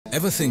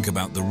Ever think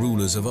about the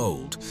rulers of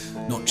old?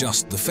 Not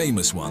just the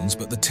famous ones,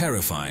 but the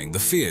terrifying, the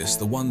fierce,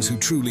 the ones who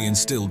truly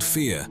instilled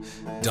fear.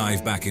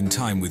 Dive back in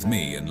time with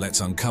me and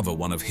let's uncover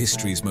one of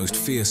history's most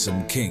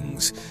fearsome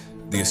kings,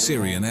 the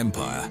Assyrian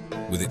Empire.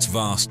 With its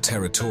vast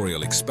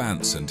territorial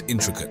expanse and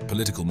intricate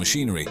political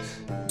machinery,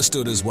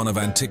 stood as one of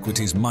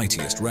antiquity's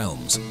mightiest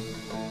realms.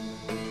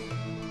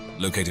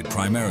 Located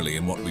primarily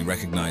in what we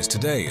recognize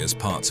today as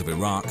parts of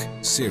Iraq,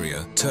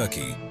 Syria,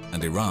 Turkey,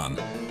 and Iran,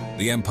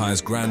 the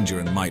empire's grandeur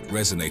and might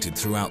resonated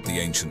throughout the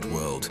ancient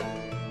world.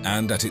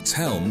 And at its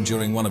helm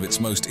during one of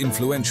its most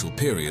influential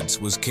periods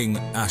was King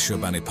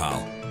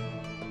Ashurbanipal.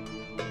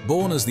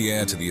 Born as the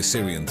heir to the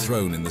Assyrian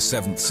throne in the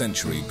 7th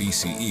century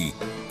BCE,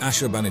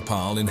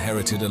 Ashurbanipal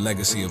inherited a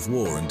legacy of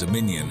war and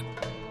dominion.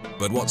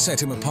 But what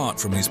set him apart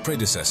from his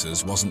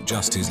predecessors wasn't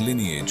just his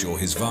lineage or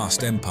his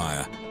vast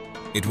empire.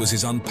 It was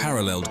his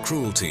unparalleled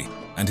cruelty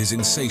and his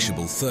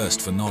insatiable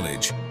thirst for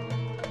knowledge.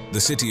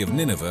 The city of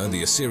Nineveh,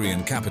 the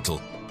Assyrian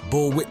capital,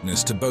 bore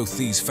witness to both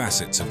these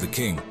facets of the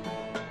king.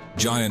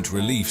 Giant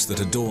reliefs that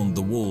adorned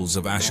the walls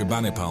of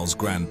Ashurbanipal's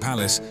grand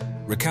palace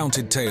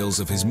recounted tales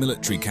of his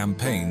military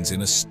campaigns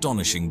in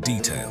astonishing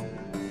detail.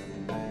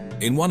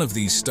 In one of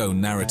these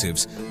stone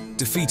narratives,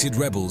 defeated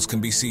rebels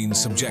can be seen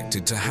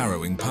subjected to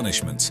harrowing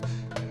punishments.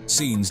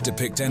 Scenes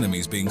depict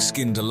enemies being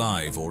skinned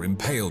alive or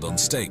impaled on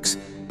stakes,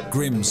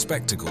 grim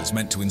spectacles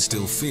meant to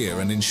instill fear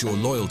and ensure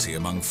loyalty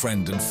among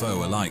friend and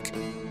foe alike.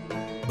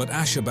 But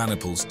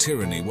Ashurbanipal's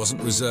tyranny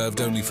wasn't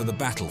reserved only for the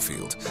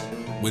battlefield.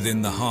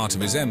 Within the heart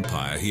of his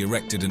empire, he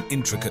erected an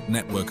intricate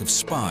network of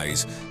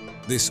spies.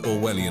 This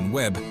Orwellian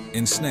web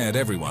ensnared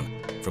everyone,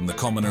 from the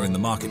commoner in the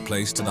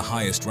marketplace to the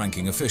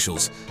highest-ranking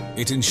officials.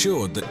 It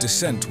ensured that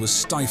dissent was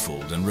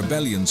stifled and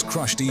rebellions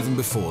crushed even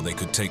before they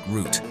could take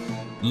root.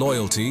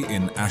 Loyalty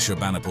in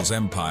Ashurbanipal's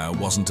empire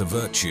wasn't a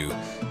virtue,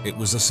 it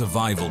was a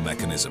survival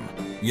mechanism.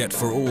 Yet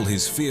for all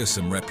his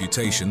fearsome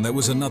reputation, there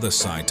was another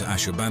side to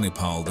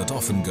Ashurbanipal that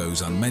often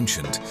goes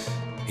unmentioned.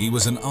 He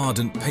was an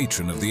ardent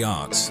patron of the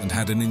arts and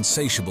had an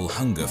insatiable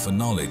hunger for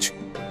knowledge.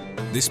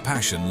 This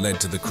passion led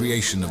to the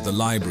creation of the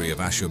Library of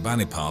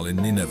Ashurbanipal in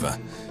Nineveh.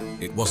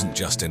 It wasn't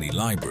just any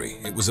library,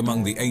 it was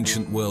among the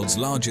ancient world's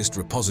largest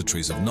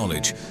repositories of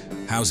knowledge,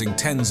 housing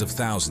tens of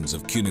thousands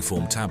of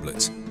cuneiform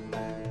tablets.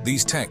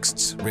 These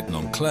texts, written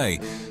on clay,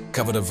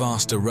 covered a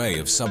vast array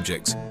of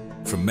subjects,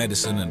 from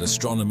medicine and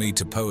astronomy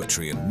to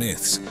poetry and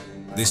myths.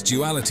 This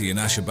duality in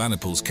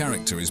Ashurbanipal's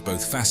character is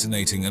both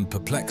fascinating and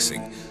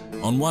perplexing.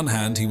 On one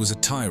hand, he was a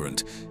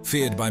tyrant,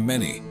 feared by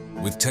many,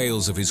 with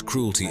tales of his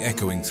cruelty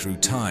echoing through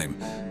time.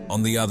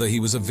 On the other, he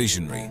was a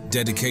visionary,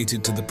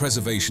 dedicated to the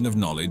preservation of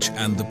knowledge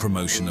and the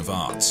promotion of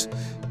arts.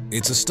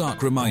 It's a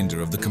stark reminder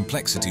of the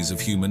complexities of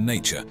human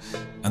nature,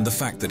 and the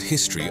fact that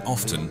history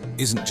often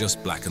isn't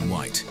just black and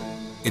white.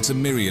 It's a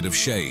myriad of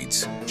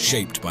shades,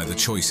 shaped by the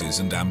choices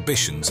and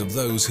ambitions of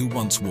those who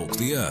once walked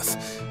the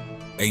earth.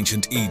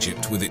 Ancient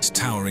Egypt, with its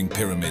towering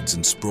pyramids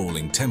and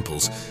sprawling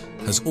temples,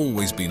 has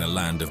always been a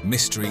land of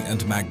mystery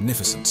and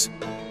magnificence.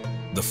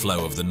 The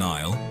flow of the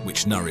Nile,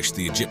 which nourished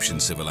the Egyptian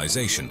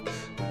civilization,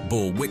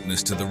 bore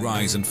witness to the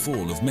rise and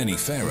fall of many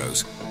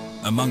pharaohs.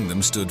 Among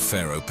them stood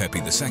Pharaoh Pepi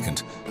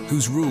II,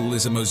 whose rule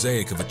is a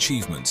mosaic of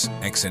achievements,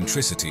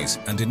 eccentricities,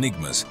 and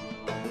enigmas.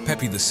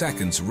 Pepi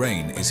II's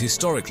reign is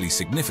historically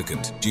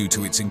significant due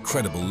to its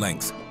incredible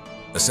length.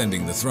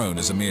 Ascending the throne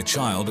as a mere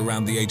child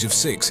around the age of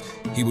 6,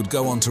 he would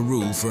go on to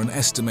rule for an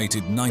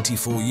estimated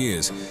 94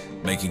 years,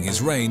 making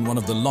his reign one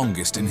of the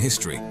longest in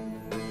history.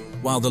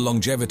 While the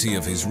longevity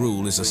of his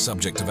rule is a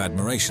subject of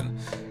admiration,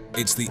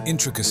 it's the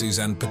intricacies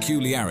and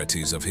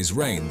peculiarities of his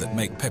reign that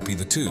make Pepi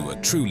II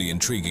a truly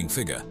intriguing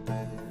figure.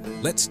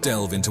 Let's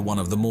delve into one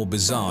of the more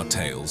bizarre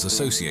tales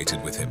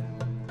associated with him: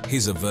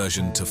 his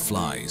aversion to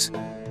flies.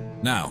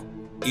 Now,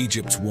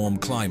 Egypt's warm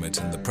climate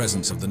and the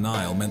presence of the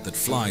Nile meant that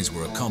flies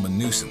were a common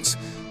nuisance,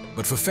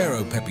 but for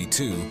Pharaoh Pepi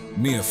II,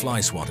 mere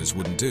fly swatters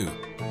wouldn't do.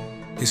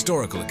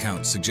 Historical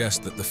accounts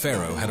suggest that the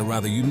pharaoh had a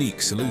rather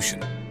unique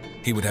solution.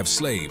 He would have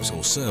slaves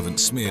or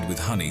servants smeared with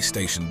honey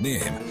stationed near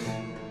him.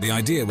 The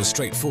idea was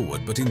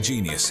straightforward but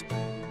ingenious.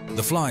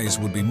 The flies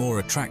would be more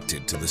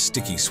attracted to the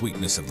sticky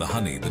sweetness of the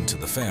honey than to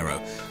the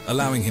pharaoh,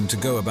 allowing him to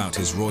go about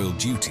his royal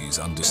duties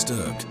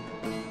undisturbed.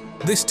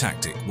 This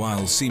tactic,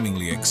 while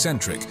seemingly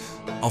eccentric,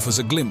 offers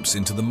a glimpse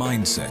into the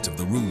mindset of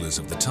the rulers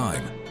of the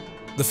time.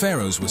 The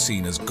pharaohs were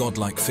seen as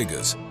godlike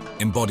figures,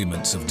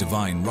 embodiments of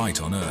divine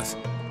right on earth.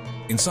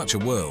 In such a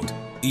world,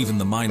 even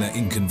the minor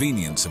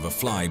inconvenience of a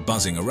fly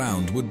buzzing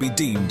around would be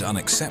deemed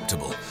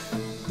unacceptable.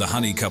 The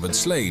honey-covered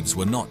slaves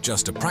were not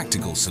just a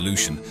practical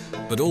solution,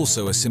 but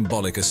also a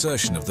symbolic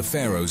assertion of the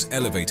pharaoh's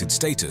elevated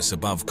status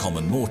above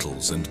common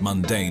mortals and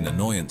mundane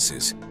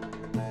annoyances.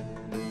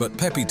 But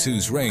Pepi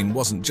II's reign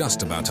wasn't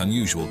just about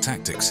unusual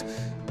tactics.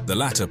 The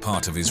latter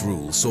part of his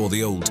rule saw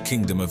the old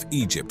kingdom of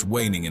Egypt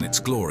waning in its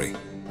glory.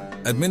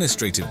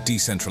 Administrative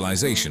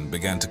decentralization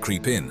began to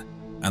creep in,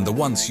 and the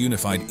once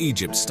unified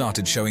Egypt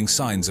started showing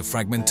signs of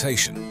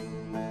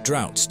fragmentation.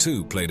 Droughts,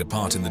 too, played a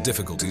part in the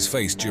difficulties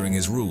faced during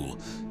his rule.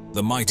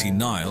 The mighty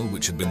Nile,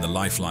 which had been the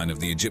lifeline of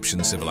the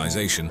Egyptian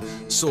civilization,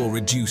 saw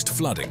reduced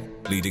flooding,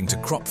 leading to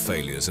crop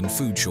failures and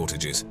food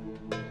shortages.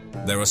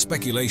 There are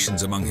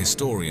speculations among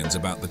historians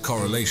about the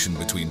correlation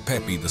between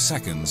Pepi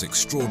II's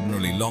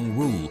extraordinarily long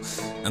rule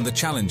and the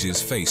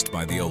challenges faced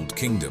by the Old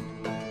Kingdom.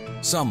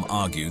 Some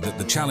argue that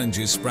the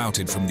challenges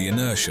sprouted from the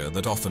inertia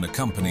that often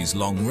accompanies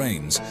long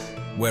reigns,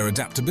 where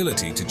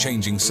adaptability to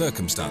changing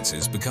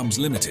circumstances becomes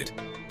limited.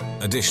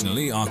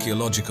 Additionally,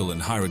 archaeological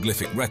and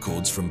hieroglyphic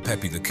records from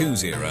Pepi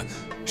II's era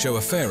show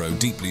a pharaoh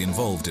deeply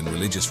involved in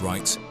religious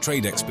rites,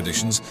 trade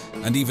expeditions,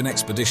 and even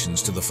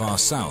expeditions to the far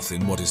south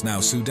in what is now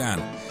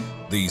Sudan.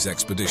 These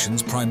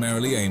expeditions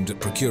primarily aimed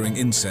at procuring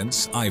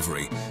incense,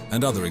 ivory,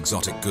 and other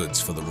exotic goods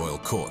for the royal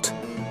court.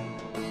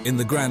 In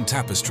the grand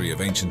tapestry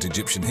of ancient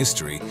Egyptian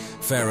history,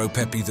 Pharaoh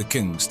Pepi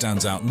II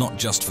stands out not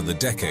just for the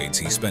decades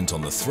he spent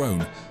on the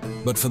throne,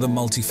 but for the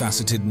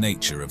multifaceted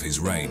nature of his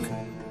reign.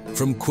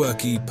 From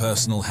quirky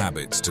personal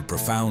habits to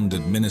profound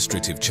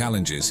administrative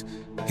challenges,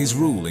 his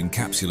rule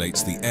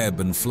encapsulates the ebb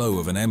and flow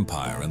of an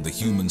empire and the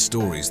human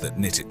stories that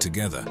knit it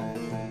together.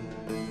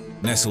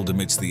 Nestled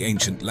amidst the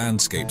ancient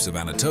landscapes of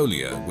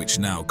Anatolia, which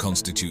now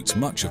constitutes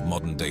much of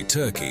modern-day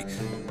Turkey,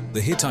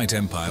 the Hittite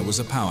Empire was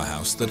a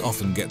powerhouse that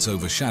often gets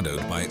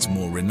overshadowed by its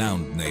more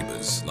renowned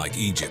neighbors, like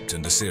Egypt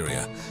and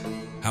Assyria.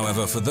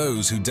 However, for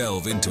those who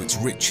delve into its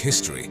rich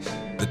history,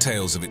 the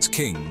tales of its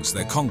kings,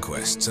 their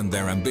conquests, and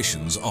their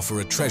ambitions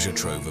offer a treasure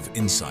trove of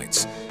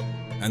insights.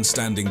 And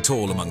standing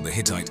tall among the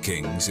Hittite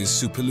kings is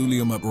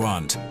Suppiluliuma,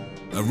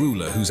 a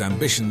ruler whose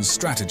ambitions,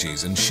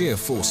 strategies, and sheer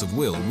force of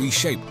will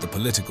reshaped the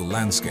political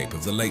landscape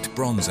of the late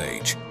Bronze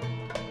Age.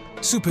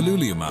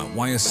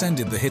 Suppiluliuma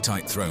ascended the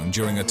Hittite throne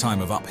during a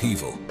time of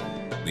upheaval.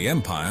 The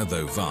empire,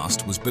 though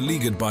vast, was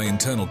beleaguered by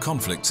internal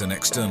conflicts and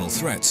external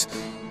threats,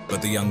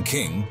 but the young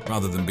king,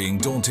 rather than being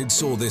daunted,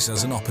 saw this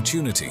as an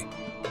opportunity.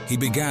 He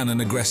began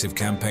an aggressive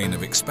campaign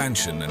of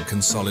expansion and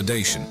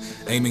consolidation,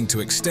 aiming to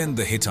extend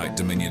the Hittite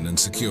dominion and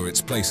secure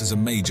its place as a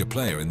major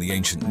player in the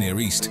ancient Near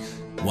East.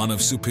 One of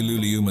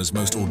Suppiluliuma's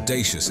most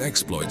audacious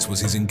exploits was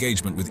his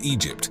engagement with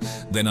Egypt,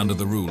 then under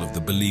the rule of the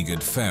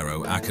beleaguered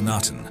pharaoh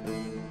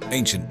Akhenaten.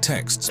 Ancient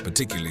texts,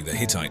 particularly the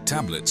Hittite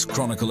tablets,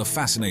 chronicle a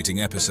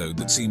fascinating episode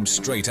that seems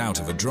straight out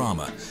of a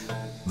drama.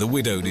 The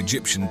widowed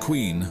Egyptian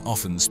queen,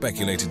 often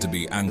speculated to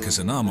be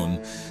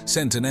Ankhesenamun,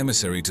 sent an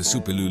emissary to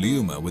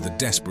Suppiluliuma with a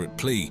desperate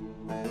plea.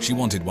 She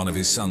wanted one of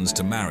his sons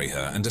to marry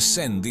her and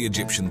ascend the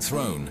Egyptian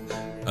throne,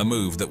 a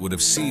move that would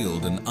have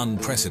sealed an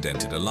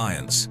unprecedented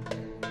alliance.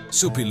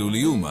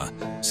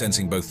 Suppiluliuma,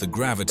 sensing both the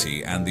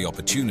gravity and the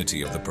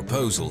opportunity of the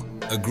proposal,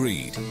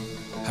 agreed.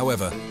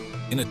 However,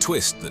 in a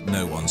twist that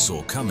no one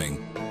saw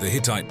coming, the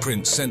Hittite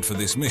prince sent for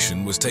this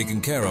mission was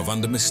taken care of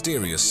under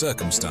mysterious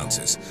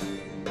circumstances.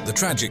 The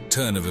tragic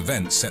turn of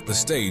events set the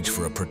stage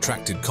for a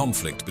protracted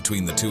conflict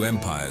between the two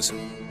empires,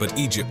 but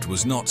Egypt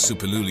was not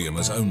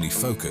Suppiluliuma's only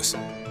focus.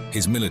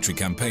 His military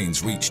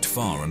campaigns reached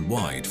far and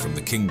wide, from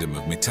the kingdom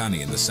of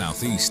Mitanni in the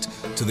southeast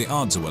to the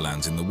Ardzawa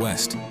lands in the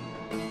west.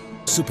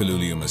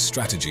 Suppiluliuma's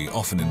strategy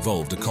often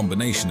involved a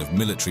combination of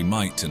military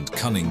might and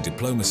cunning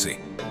diplomacy.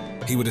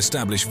 He would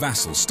establish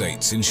vassal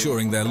states,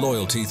 ensuring their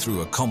loyalty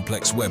through a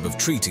complex web of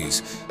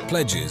treaties,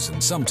 pledges,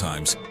 and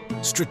sometimes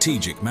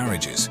strategic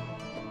marriages.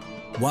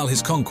 While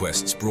his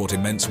conquests brought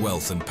immense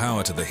wealth and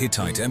power to the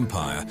Hittite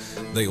Empire,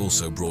 they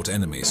also brought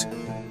enemies.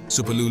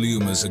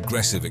 Suppiluliuma's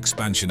aggressive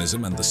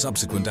expansionism and the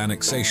subsequent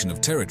annexation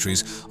of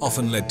territories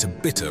often led to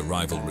bitter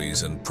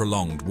rivalries and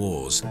prolonged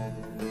wars.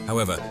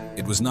 However,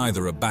 it was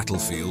neither a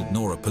battlefield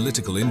nor a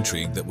political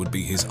intrigue that would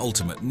be his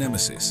ultimate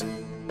nemesis.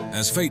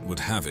 As fate would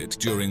have it,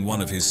 during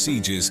one of his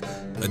sieges,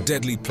 a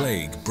deadly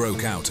plague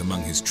broke out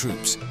among his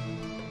troops.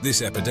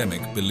 This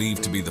epidemic,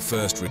 believed to be the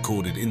first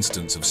recorded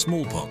instance of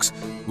smallpox,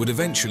 would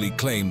eventually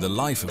claim the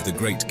life of the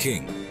great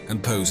king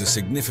and pose a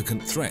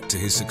significant threat to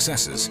his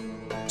successors.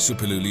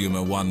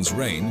 Suppiluliuma I's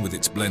reign, with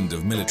its blend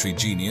of military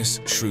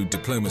genius, shrewd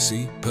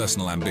diplomacy,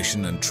 personal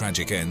ambition, and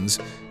tragic ends,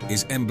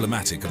 is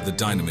emblematic of the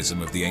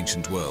dynamism of the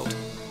ancient world.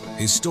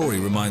 His story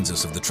reminds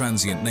us of the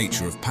transient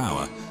nature of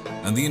power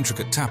and the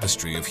intricate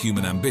tapestry of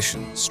human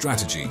ambition,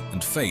 strategy,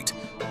 and fate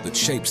that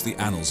shapes the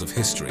annals of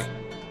history.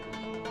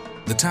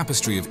 The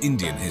tapestry of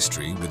Indian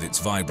history, with its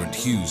vibrant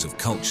hues of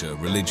culture,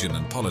 religion,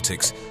 and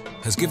politics,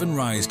 has given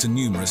rise to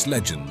numerous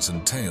legends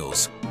and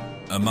tales.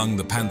 Among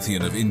the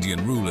pantheon of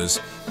Indian rulers,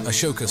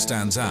 Ashoka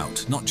stands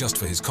out not just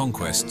for his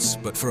conquests,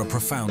 but for a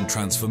profound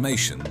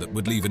transformation that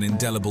would leave an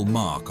indelible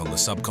mark on the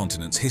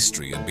subcontinent's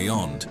history and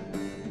beyond.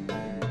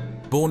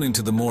 Born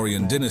into the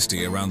Mauryan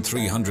dynasty around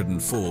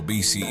 304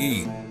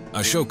 BCE,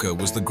 Ashoka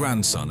was the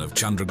grandson of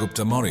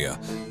Chandragupta Maurya,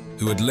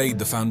 who had laid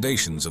the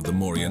foundations of the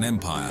Mauryan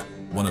Empire,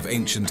 one of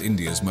ancient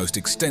India's most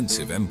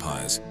extensive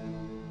empires.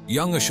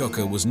 Young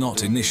Ashoka was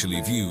not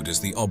initially viewed as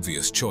the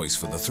obvious choice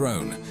for the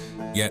throne,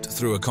 yet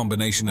through a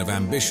combination of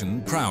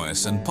ambition,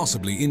 prowess, and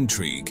possibly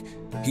intrigue,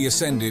 he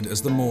ascended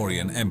as the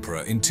Mauryan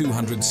emperor in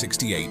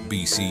 268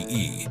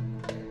 BCE.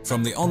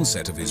 From the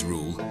onset of his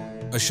rule,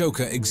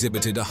 Ashoka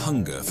exhibited a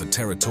hunger for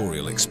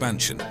territorial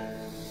expansion.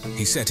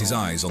 He set his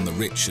eyes on the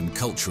rich and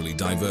culturally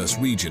diverse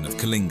region of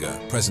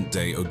Kalinga,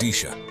 present-day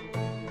Odisha.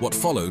 What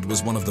followed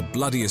was one of the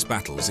bloodiest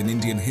battles in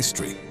Indian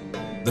history.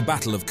 The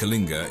Battle of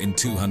Kalinga in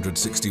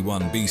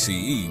 261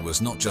 BCE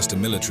was not just a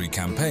military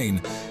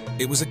campaign,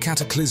 it was a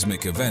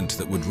cataclysmic event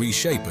that would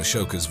reshape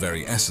Ashoka's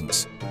very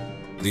essence.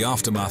 The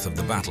aftermath of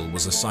the battle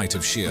was a sight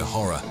of sheer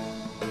horror.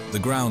 The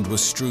ground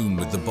was strewn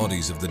with the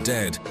bodies of the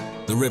dead,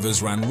 the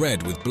rivers ran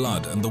red with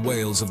blood, and the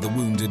wails of the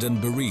wounded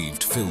and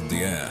bereaved filled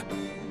the air.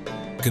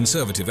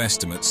 Conservative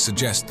estimates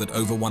suggest that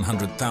over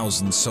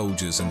 100,000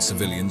 soldiers and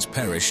civilians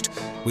perished,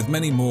 with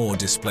many more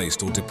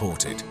displaced or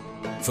deported.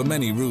 For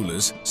many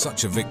rulers,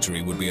 such a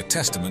victory would be a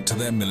testament to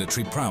their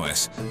military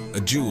prowess,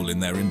 a jewel in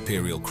their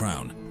imperial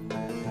crown.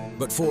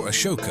 But for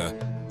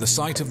Ashoka, the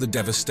sight of the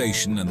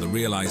devastation and the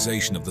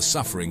realization of the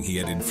suffering he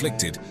had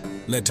inflicted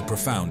led to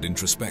profound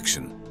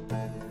introspection.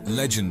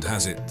 Legend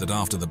has it that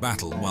after the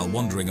battle, while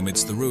wandering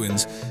amidst the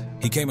ruins,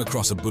 he came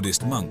across a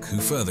Buddhist monk who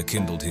further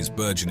kindled his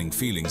burgeoning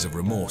feelings of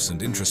remorse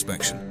and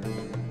introspection.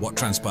 What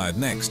transpired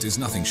next is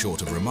nothing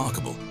short of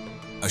remarkable.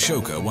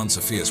 Ashoka, once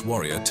a fierce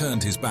warrior,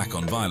 turned his back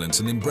on violence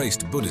and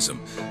embraced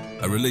Buddhism,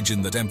 a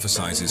religion that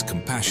emphasizes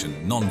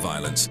compassion,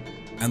 non-violence,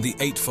 and the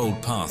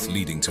eightfold path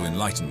leading to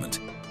enlightenment.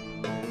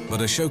 But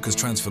Ashoka's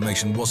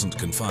transformation wasn't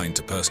confined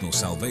to personal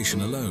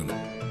salvation alone.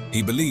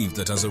 He believed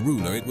that as a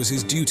ruler it was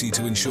his duty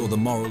to ensure the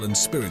moral and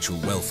spiritual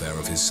welfare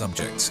of his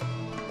subjects.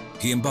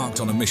 He embarked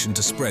on a mission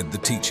to spread the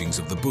teachings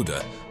of the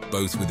Buddha,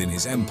 both within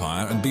his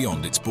empire and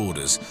beyond its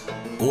borders.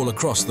 All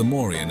across the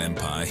Mauryan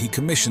Empire, he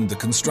commissioned the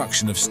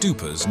construction of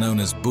stupas known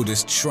as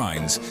Buddhist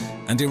shrines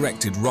and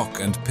erected rock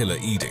and pillar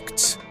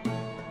edicts.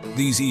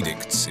 These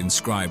edicts,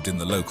 inscribed in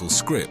the local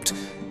script,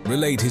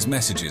 relayed his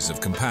messages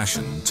of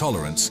compassion,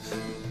 tolerance,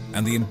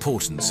 and the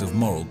importance of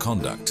moral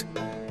conduct.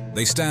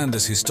 They stand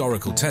as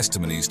historical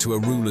testimonies to a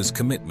ruler's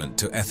commitment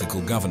to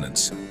ethical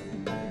governance.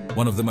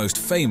 One of the most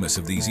famous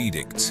of these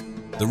edicts,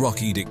 the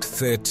Rock Edict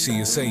Third,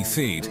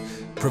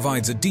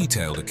 provides a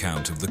detailed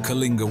account of the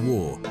Kalinga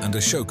War and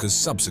Ashoka's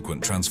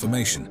subsequent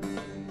transformation.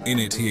 In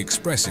it, he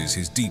expresses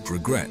his deep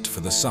regret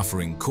for the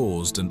suffering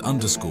caused and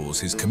underscores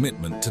his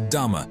commitment to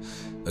Dhamma,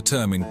 a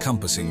term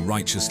encompassing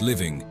righteous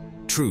living,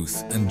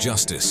 truth, and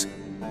justice.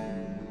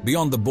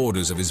 Beyond the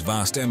borders of his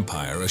vast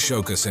empire,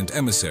 Ashoka sent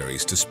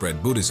emissaries to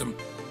spread Buddhism.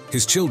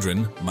 His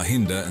children,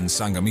 Mahinda and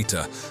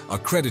Sangamita, are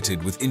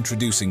credited with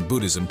introducing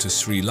Buddhism to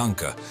Sri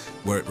Lanka,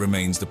 where it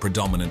remains the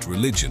predominant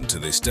religion to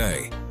this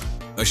day.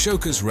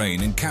 Ashoka's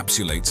reign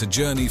encapsulates a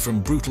journey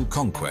from brutal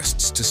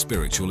conquests to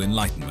spiritual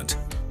enlightenment.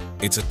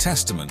 It's a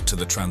testament to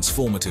the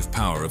transformative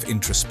power of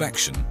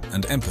introspection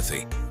and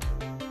empathy.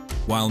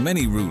 While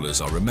many rulers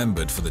are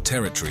remembered for the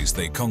territories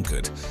they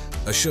conquered,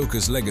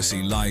 Ashoka's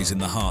legacy lies in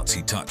the hearts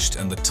he touched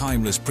and the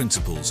timeless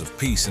principles of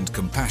peace and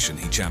compassion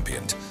he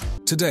championed.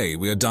 Today,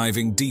 we are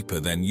diving deeper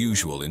than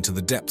usual into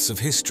the depths of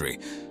history,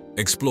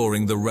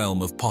 exploring the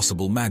realm of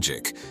possible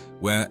magic,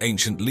 where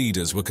ancient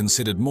leaders were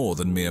considered more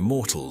than mere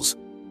mortals.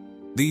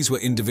 These were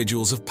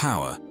individuals of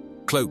power,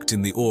 cloaked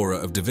in the aura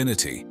of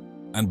divinity,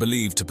 and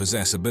believed to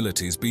possess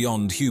abilities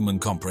beyond human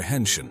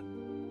comprehension.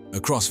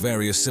 Across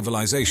various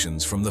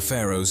civilizations, from the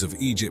pharaohs of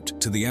Egypt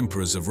to the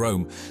emperors of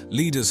Rome,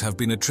 leaders have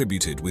been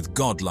attributed with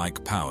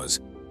godlike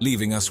powers,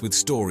 leaving us with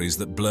stories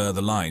that blur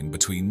the line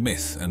between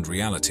myth and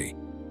reality.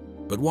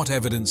 But what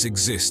evidence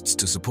exists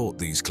to support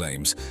these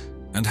claims,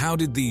 and how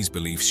did these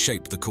beliefs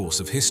shape the course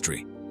of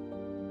history?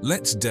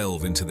 Let's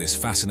delve into this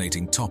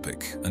fascinating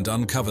topic and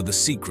uncover the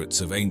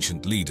secrets of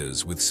ancient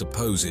leaders with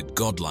supposed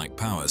godlike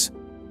powers.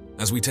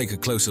 As we take a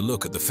closer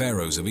look at the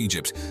pharaohs of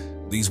Egypt,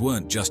 these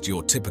weren't just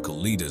your typical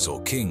leaders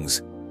or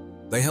kings.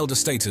 They held a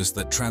status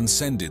that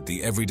transcended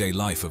the everyday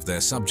life of their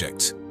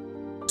subjects.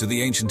 To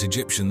the ancient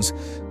Egyptians,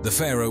 the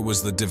pharaoh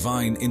was the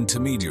divine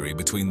intermediary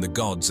between the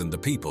gods and the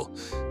people.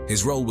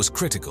 His role was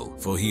critical,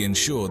 for he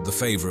ensured the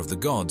favor of the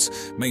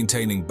gods,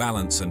 maintaining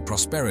balance and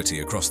prosperity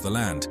across the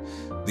land.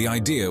 The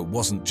idea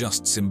wasn't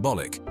just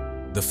symbolic.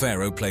 The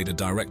pharaoh played a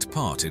direct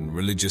part in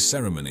religious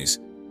ceremonies,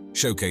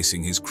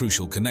 showcasing his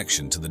crucial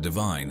connection to the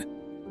divine.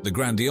 The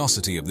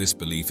grandiosity of this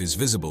belief is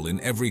visible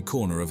in every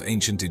corner of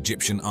ancient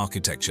Egyptian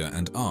architecture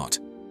and art.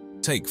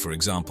 Take, for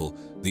example,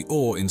 the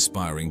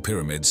awe-inspiring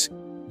pyramids.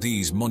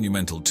 These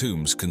monumental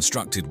tombs,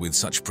 constructed with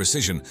such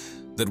precision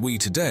that we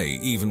today,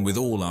 even with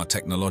all our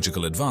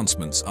technological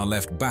advancements, are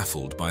left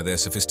baffled by their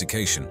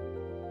sophistication.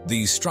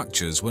 These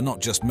structures were not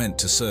just meant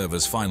to serve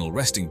as final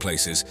resting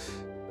places,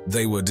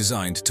 they were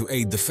designed to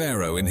aid the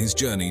pharaoh in his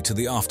journey to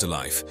the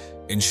afterlife,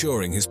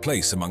 ensuring his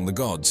place among the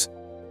gods.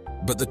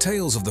 But the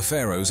tales of the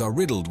pharaohs are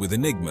riddled with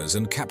enigmas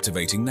and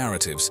captivating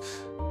narratives.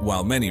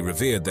 While many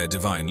revered their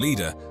divine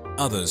leader,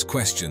 others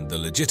questioned the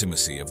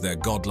legitimacy of their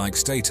godlike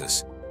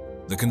status.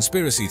 The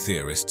conspiracy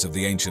theorists of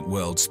the ancient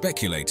world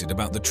speculated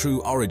about the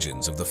true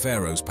origins of the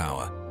pharaoh's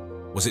power.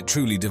 Was it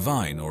truly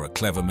divine or a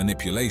clever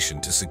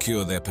manipulation to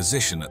secure their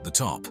position at the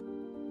top?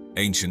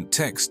 Ancient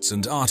texts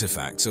and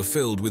artifacts are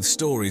filled with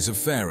stories of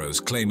pharaohs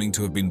claiming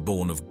to have been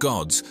born of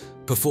gods,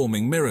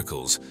 performing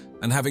miracles,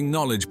 and having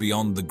knowledge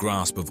beyond the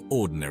grasp of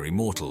ordinary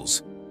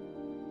mortals.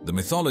 The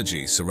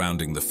mythology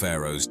surrounding the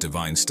pharaoh's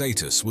divine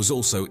status was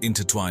also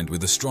intertwined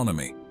with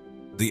astronomy.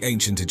 The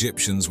ancient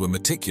Egyptians were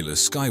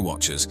meticulous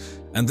skywatchers,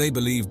 and they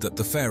believed that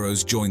the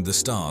pharaohs joined the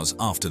stars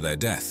after their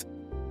death.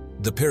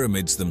 The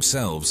pyramids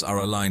themselves are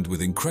aligned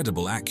with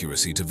incredible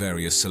accuracy to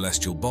various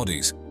celestial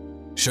bodies,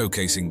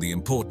 showcasing the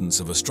importance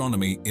of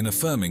astronomy in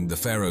affirming the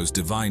pharaoh's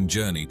divine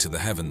journey to the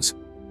heavens.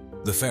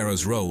 The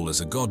pharaoh's role as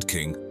a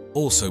god-king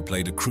also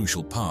played a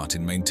crucial part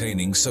in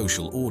maintaining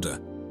social order.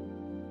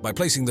 By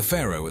placing the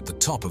pharaoh at the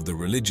top of the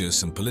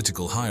religious and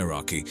political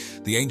hierarchy,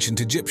 the ancient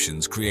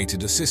Egyptians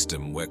created a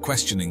system where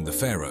questioning the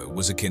pharaoh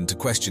was akin to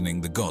questioning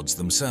the gods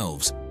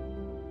themselves.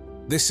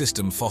 This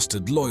system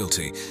fostered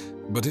loyalty,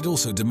 but it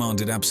also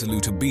demanded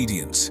absolute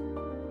obedience.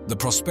 The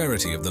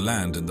prosperity of the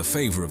land and the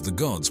favor of the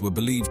gods were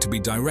believed to be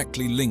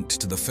directly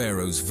linked to the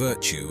pharaoh's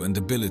virtue and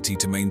ability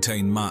to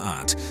maintain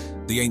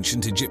ma'at, the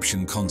ancient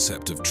Egyptian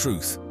concept of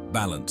truth,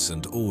 balance,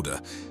 and order.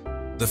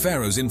 The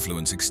pharaoh's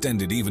influence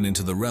extended even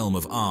into the realm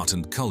of art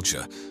and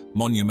culture.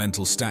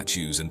 Monumental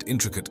statues and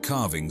intricate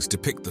carvings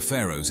depict the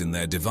pharaohs in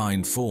their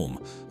divine form,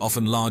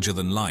 often larger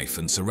than life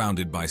and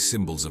surrounded by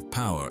symbols of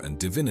power and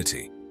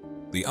divinity.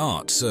 The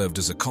art served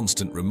as a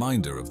constant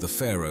reminder of the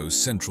pharaoh's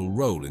central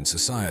role in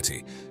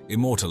society,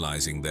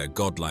 immortalizing their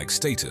godlike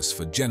status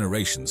for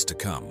generations to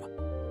come.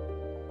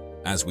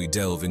 As we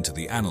delve into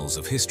the annals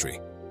of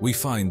history, we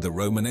find the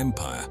Roman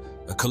Empire,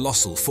 a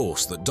colossal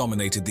force that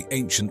dominated the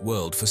ancient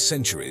world for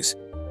centuries.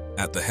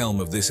 At the helm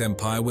of this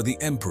empire were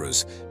the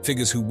emperors,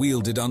 figures who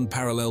wielded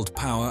unparalleled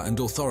power and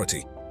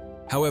authority.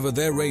 However,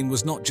 their reign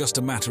was not just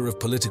a matter of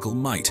political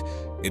might,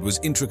 it was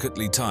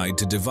intricately tied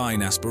to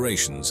divine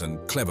aspirations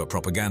and clever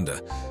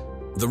propaganda.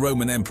 The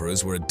Roman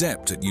emperors were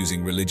adept at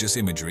using religious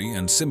imagery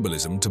and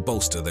symbolism to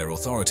bolster their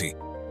authority.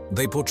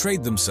 They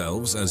portrayed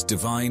themselves as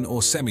divine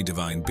or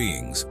semi-divine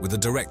beings with a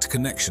direct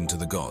connection to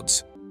the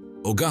gods.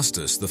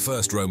 Augustus, the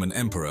first Roman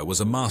emperor, was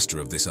a master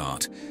of this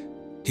art.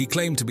 He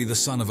claimed to be the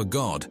son of a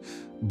god,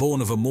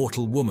 born of a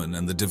mortal woman,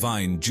 and the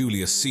divine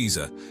Julius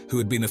Caesar, who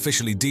had been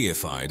officially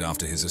deified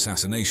after his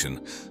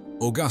assassination.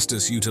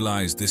 Augustus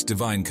utilized this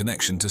divine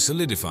connection to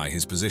solidify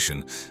his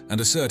position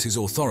and assert his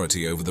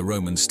authority over the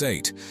Roman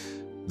state.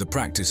 The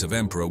practice of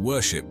emperor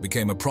worship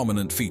became a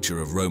prominent feature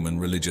of Roman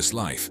religious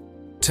life.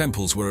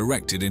 Temples were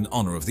erected in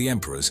honor of the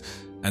emperors,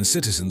 and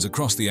citizens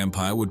across the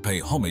empire would pay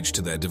homage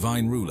to their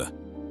divine ruler.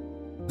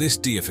 This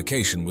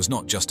deification was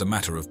not just a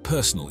matter of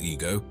personal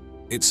ego,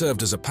 it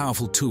served as a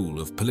powerful tool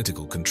of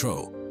political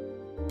control.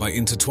 By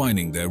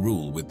intertwining their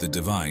rule with the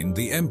divine,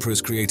 the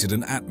emperors created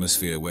an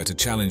atmosphere where to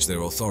challenge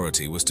their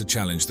authority was to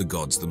challenge the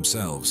gods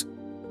themselves.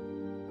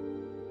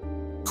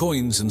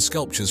 Coins and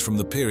sculptures from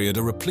the period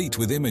are replete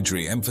with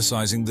imagery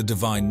emphasizing the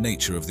divine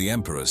nature of the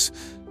emperors.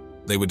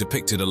 They were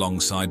depicted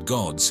alongside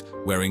gods,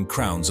 wearing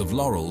crowns of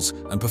laurels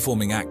and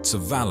performing acts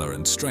of valor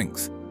and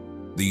strength.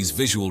 These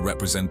visual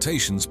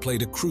representations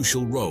played a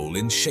crucial role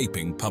in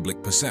shaping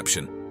public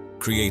perception,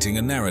 creating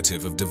a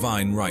narrative of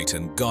divine right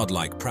and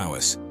godlike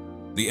prowess.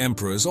 The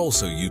emperors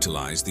also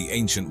utilized the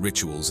ancient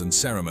rituals and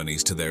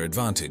ceremonies to their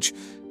advantage.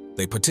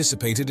 They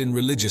participated in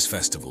religious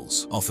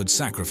festivals, offered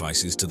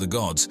sacrifices to the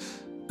gods,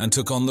 and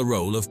took on the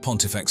role of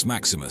Pontifex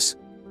Maximus,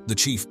 the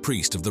chief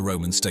priest of the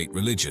Roman state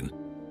religion.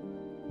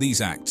 These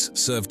acts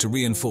served to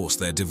reinforce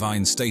their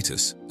divine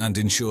status and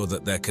ensure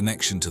that their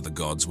connection to the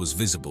gods was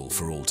visible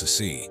for all to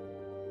see.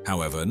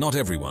 However, not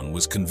everyone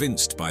was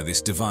convinced by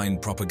this divine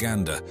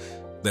propaganda.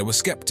 There were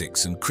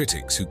skeptics and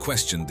critics who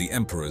questioned the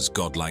emperor's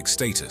godlike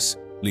status,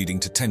 leading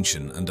to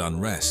tension and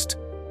unrest.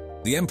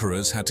 The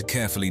emperors had to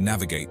carefully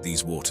navigate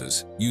these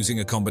waters, using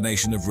a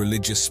combination of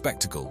religious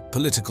spectacle,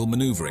 political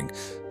maneuvering,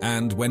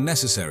 and, when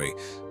necessary,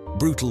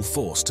 brutal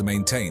force to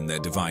maintain their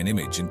divine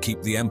image and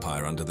keep the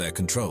empire under their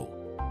control.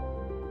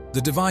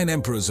 The divine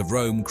emperors of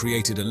Rome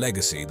created a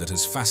legacy that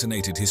has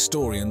fascinated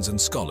historians and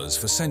scholars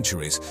for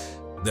centuries.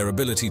 Their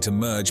ability to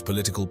merge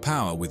political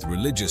power with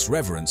religious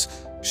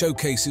reverence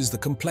showcases the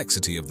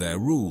complexity of their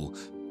rule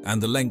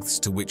and the lengths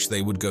to which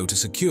they would go to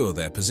secure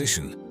their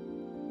position.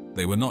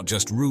 They were not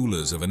just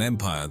rulers of an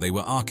empire, they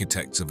were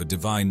architects of a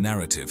divine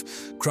narrative,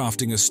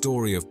 crafting a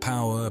story of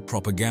power,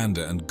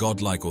 propaganda, and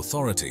godlike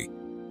authority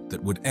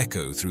that would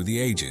echo through the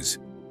ages.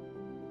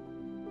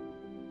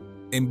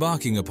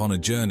 Embarking upon a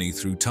journey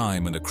through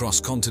time and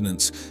across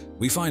continents,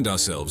 we find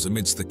ourselves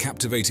amidst the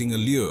captivating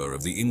allure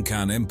of the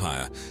Incan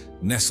Empire,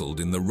 nestled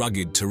in the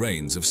rugged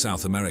terrains of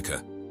South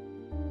America.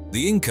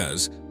 The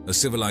Incas, a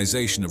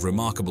civilization of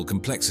remarkable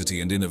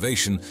complexity and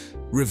innovation,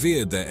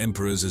 revered their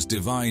emperors as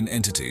divine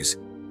entities,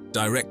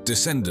 direct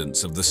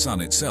descendants of the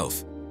sun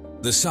itself.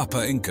 The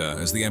Sapa Inca,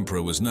 as the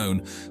emperor was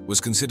known, was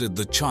considered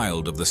the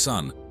child of the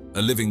sun,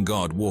 a living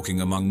god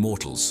walking among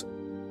mortals.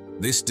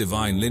 This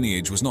divine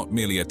lineage was not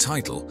merely a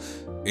title,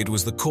 it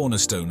was the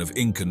cornerstone of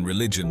Incan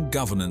religion,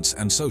 governance,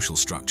 and social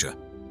structure.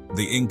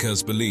 The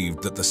Incas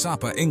believed that the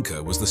Sapa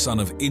Inca was the son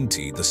of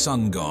Inti, the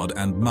sun god,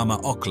 and Mama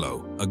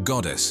Oclo, a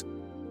goddess.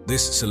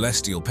 This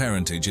celestial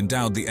parentage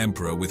endowed the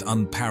emperor with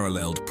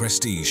unparalleled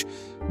prestige,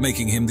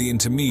 making him the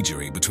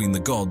intermediary between the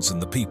gods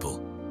and the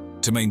people.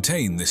 To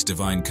maintain this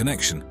divine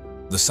connection,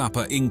 The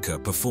Sapa Inca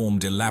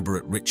performed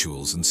elaborate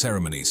rituals and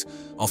ceremonies,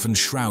 often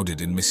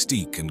shrouded in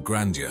mystique and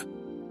grandeur.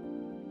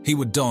 He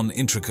would don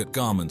intricate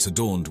garments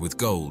adorned with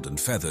gold and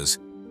feathers,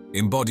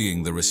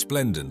 embodying the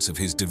resplendence of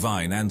his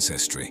divine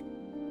ancestry.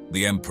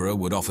 The emperor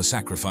would offer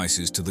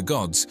sacrifices to the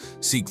gods,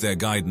 seek their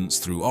guidance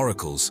through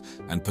oracles,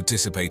 and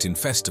participate in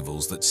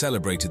festivals that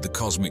celebrated the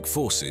cosmic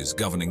forces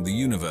governing the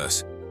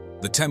universe.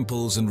 The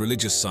temples and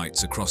religious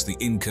sites across the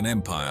Incan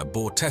Empire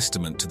bore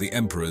testament to the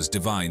emperor's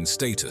divine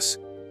status.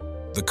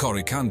 The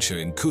Coricancha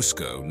in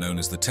Cusco, known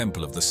as the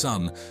Temple of the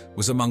Sun,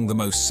 was among the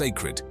most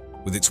sacred,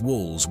 with its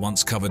walls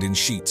once covered in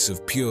sheets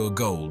of pure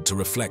gold to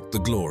reflect the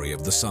glory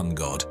of the sun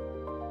god.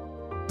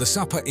 The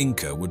Sapa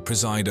Inca would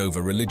preside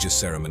over religious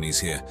ceremonies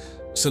here,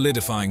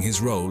 solidifying his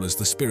role as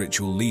the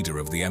spiritual leader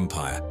of the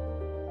empire.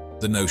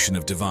 The notion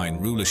of divine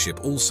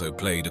rulership also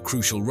played a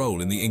crucial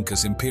role in the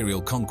Inca's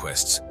imperial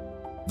conquests.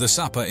 The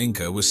Sapa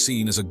Inca was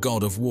seen as a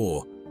god of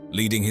war,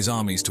 leading his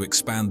armies to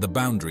expand the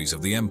boundaries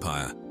of the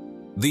empire.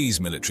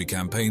 These military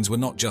campaigns were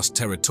not just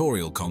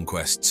territorial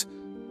conquests.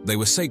 They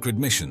were sacred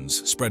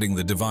missions, spreading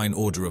the divine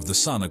order of the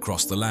sun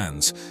across the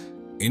lands.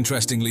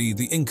 Interestingly,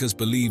 the Incas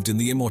believed in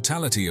the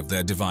immortality of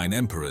their divine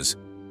emperors.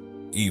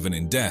 Even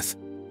in death,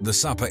 the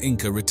Sapa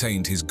Inca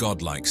retained his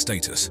godlike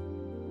status.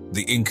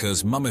 The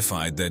Incas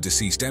mummified their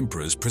deceased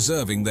emperors,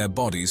 preserving their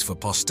bodies for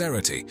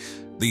posterity.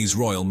 These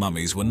royal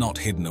mummies were not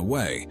hidden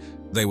away.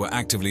 They were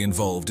actively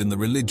involved in the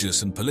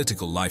religious and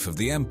political life of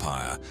the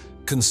empire,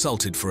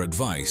 consulted for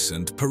advice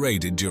and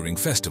paraded during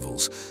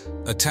festivals,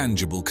 a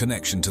tangible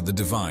connection to the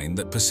divine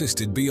that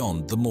persisted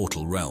beyond the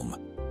mortal realm.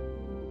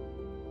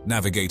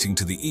 Navigating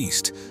to the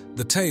east,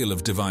 the tale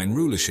of divine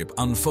rulership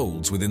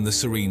unfolds within the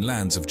serene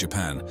lands of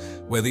Japan,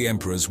 where the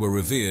emperors were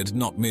revered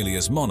not merely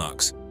as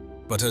monarchs,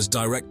 but as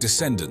direct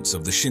descendants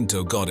of the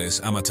Shinto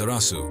goddess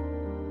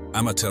Amaterasu.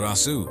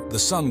 Amaterasu, the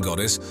sun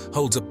goddess,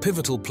 holds a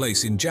pivotal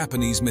place in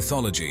Japanese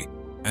mythology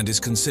and is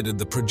considered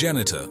the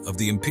progenitor of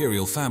the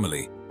imperial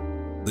family.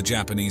 The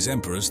Japanese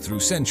emperors through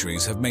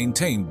centuries have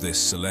maintained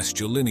this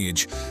celestial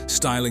lineage,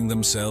 styling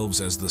themselves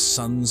as the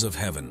sons of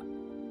heaven.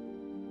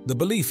 The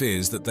belief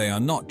is that they are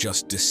not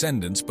just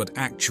descendants but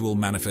actual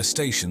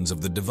manifestations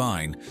of the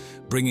divine,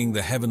 bringing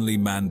the heavenly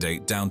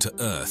mandate down to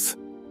earth.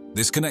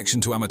 This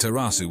connection to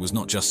Amaterasu was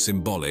not just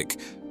symbolic,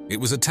 it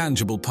was a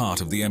tangible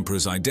part of the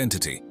emperor's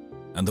identity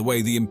and the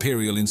way the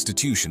imperial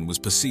institution was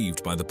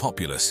perceived by the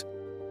populace.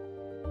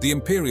 The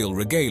imperial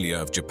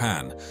regalia of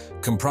Japan,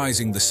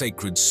 comprising the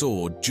sacred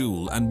sword,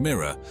 jewel, and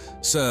mirror,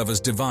 serve as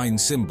divine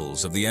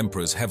symbols of the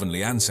emperor's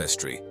heavenly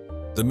ancestry.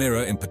 The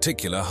mirror in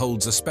particular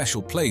holds a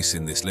special place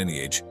in this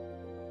lineage.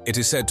 It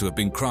is said to have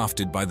been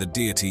crafted by the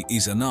deity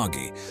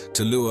Izanagi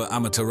to lure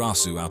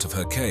Amaterasu out of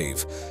her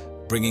cave,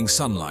 bringing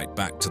sunlight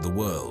back to the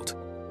world.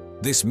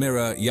 This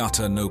mirror,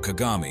 Yata no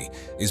Kagami,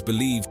 is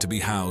believed to be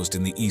housed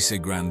in the Ise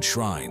Grand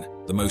Shrine,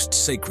 the most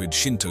sacred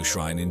Shinto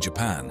shrine in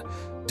Japan,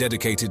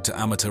 dedicated to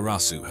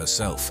Amaterasu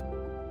herself.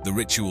 The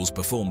rituals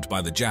performed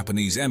by the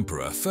Japanese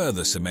emperor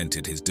further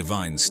cemented his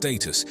divine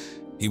status.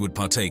 He would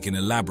partake in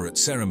elaborate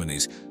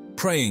ceremonies,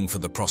 praying for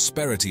the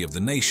prosperity of the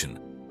nation,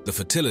 the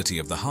fertility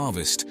of the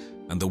harvest,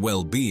 and the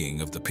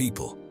well-being of the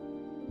people.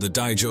 The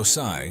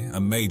Daijosai,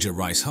 a major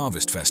rice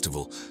harvest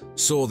festival,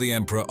 saw the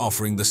emperor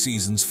offering the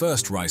season's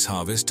first rice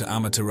harvest to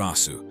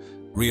Amaterasu,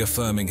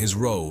 reaffirming his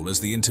role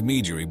as the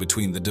intermediary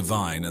between the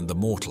divine and the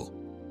mortal.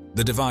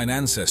 The divine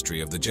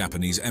ancestry of the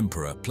Japanese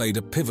emperor played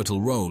a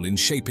pivotal role in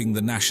shaping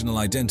the national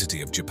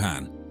identity of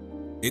Japan.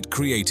 It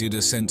created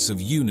a sense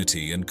of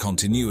unity and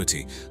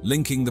continuity,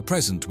 linking the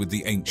present with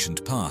the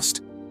ancient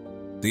past.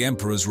 The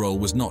emperor's role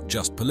was not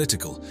just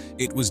political,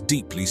 it was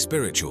deeply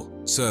spiritual,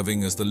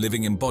 serving as the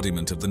living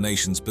embodiment of the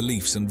nation's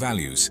beliefs and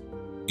values.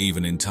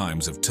 Even in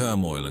times of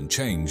turmoil and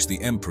change,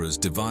 the emperor's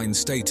divine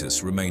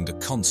status remained a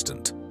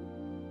constant.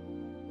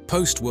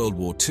 Post-World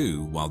War II,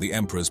 while the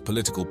emperor's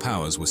political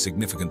powers were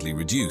significantly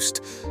reduced,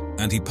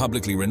 and he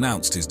publicly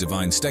renounced his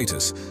divine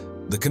status,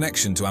 the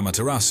connection to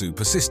Amaterasu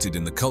persisted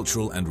in the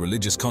cultural and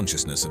religious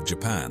consciousness of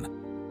Japan.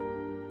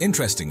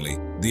 Interestingly,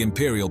 the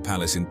imperial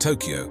palace in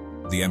Tokyo,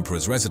 the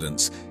emperor's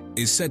residence,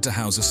 is said to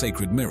house a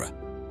sacred mirror,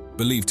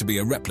 believed to be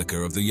a replica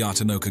of the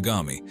Yata no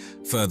Kagami,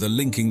 further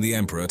linking the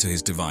emperor to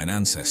his divine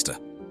ancestor.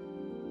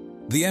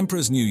 The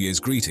emperor's New Year's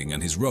greeting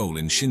and his role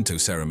in Shinto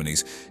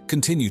ceremonies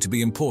continue to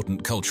be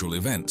important cultural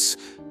events,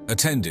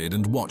 attended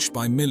and watched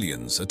by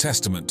millions, a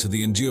testament to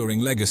the enduring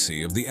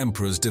legacy of the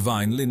emperor's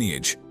divine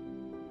lineage.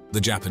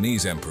 The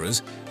Japanese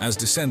emperors, as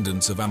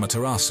descendants of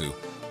Amaterasu,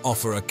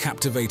 offer a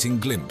captivating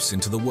glimpse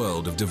into the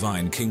world of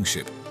divine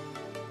kingship.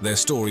 Their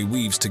story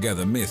weaves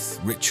together myth,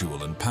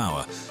 ritual, and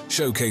power,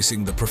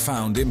 showcasing the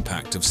profound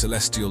impact of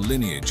celestial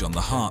lineage on the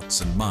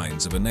hearts and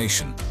minds of a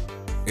nation.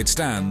 It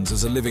stands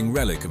as a living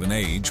relic of an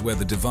age where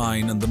the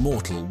divine and the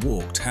mortal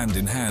walked hand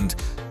in hand,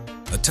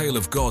 a tale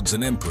of gods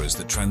and emperors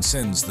that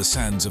transcends the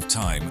sands of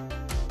time.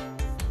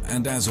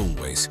 And as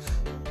always,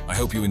 I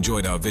hope you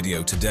enjoyed our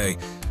video today.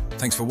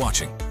 Thanks for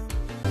watching.